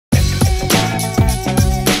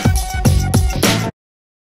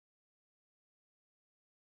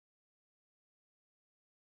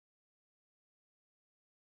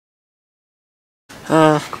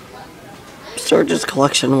Sarge's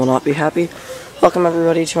collection will not be happy. Welcome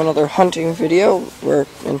everybody to another hunting video. We're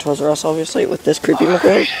in Toys R Us, obviously, with this creepy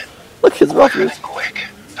McQueen. Look, his refuse.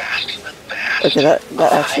 Okay, that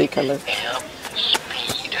actually kind of...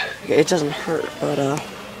 Okay, it doesn't hurt, but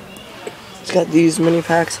it's got these mini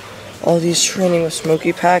packs, all these training with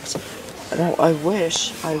Smokey packs. And I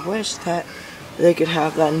wish that they could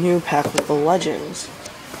have that new pack with the legends.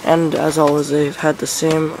 And as always, they've had these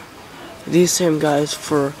same guys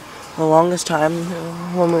for the longest time.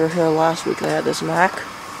 When we were here last week, they had this Mac,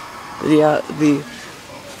 the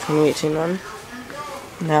 2018 one.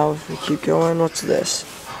 Now, if we keep going, what's this?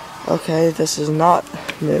 Okay, this is not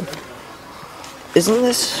new. Isn't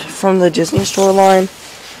this from the Disney Store line?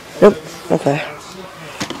 Nope. Okay.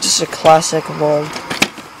 Just a classic old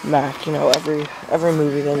Mac. You know, every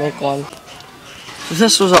movie they make one.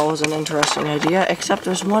 This was always an interesting idea, except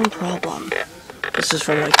there's one problem. This is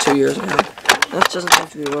from like 2 years ago. That doesn't seem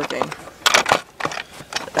to be working.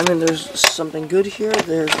 I mean, there's something good here.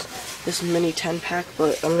 There's this mini 10-pack,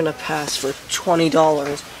 but I'm gonna pass for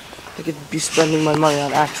 $20. I could be spending my money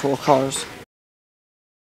on actual cars.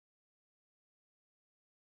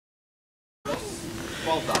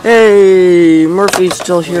 Hey, Murphy's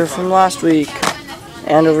still here from last week.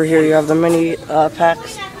 And over here you have the mini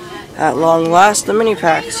packs. At long last, the mini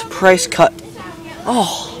packs. Price cut.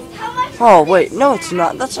 Oh, wait, no it's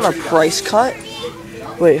not. That's not a price cut.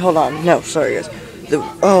 Wait, hold on. No, sorry guys.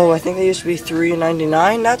 I think they used to be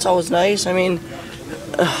 $3.99. That's always nice. I mean,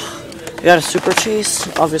 you got a super chase.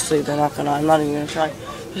 Obviously, I'm not even gonna try.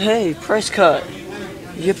 But hey, price cut.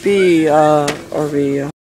 Yippee,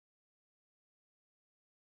 RV.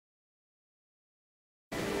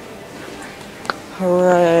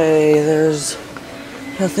 Hooray, there's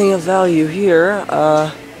nothing of value here.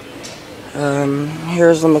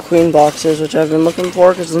 Here's the McQueen boxes, which I've been looking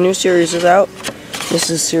for because the new series is out. This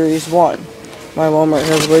is Series 1. My Walmart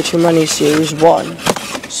has way too many Series 1.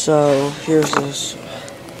 So, here's this.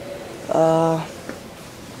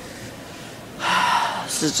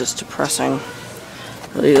 This is just depressing.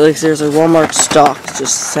 Like, there's a Walmart stock. It's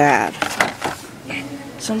just sad.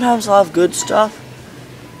 Sometimes I'll have good stuff,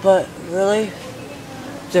 but really,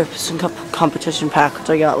 there's some competition pack, which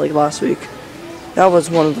I got like last week. That was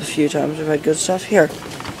one of the few times we've had good stuff. Here,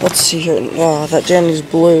 let's see here. Oh, that Danny's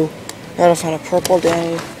blue. Gotta find a purple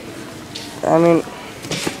Danny. I mean,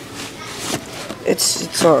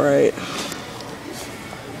 it's alright.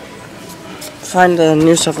 Find the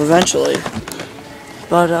new stuff eventually.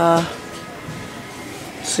 But,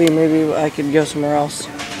 see, maybe I could go somewhere else.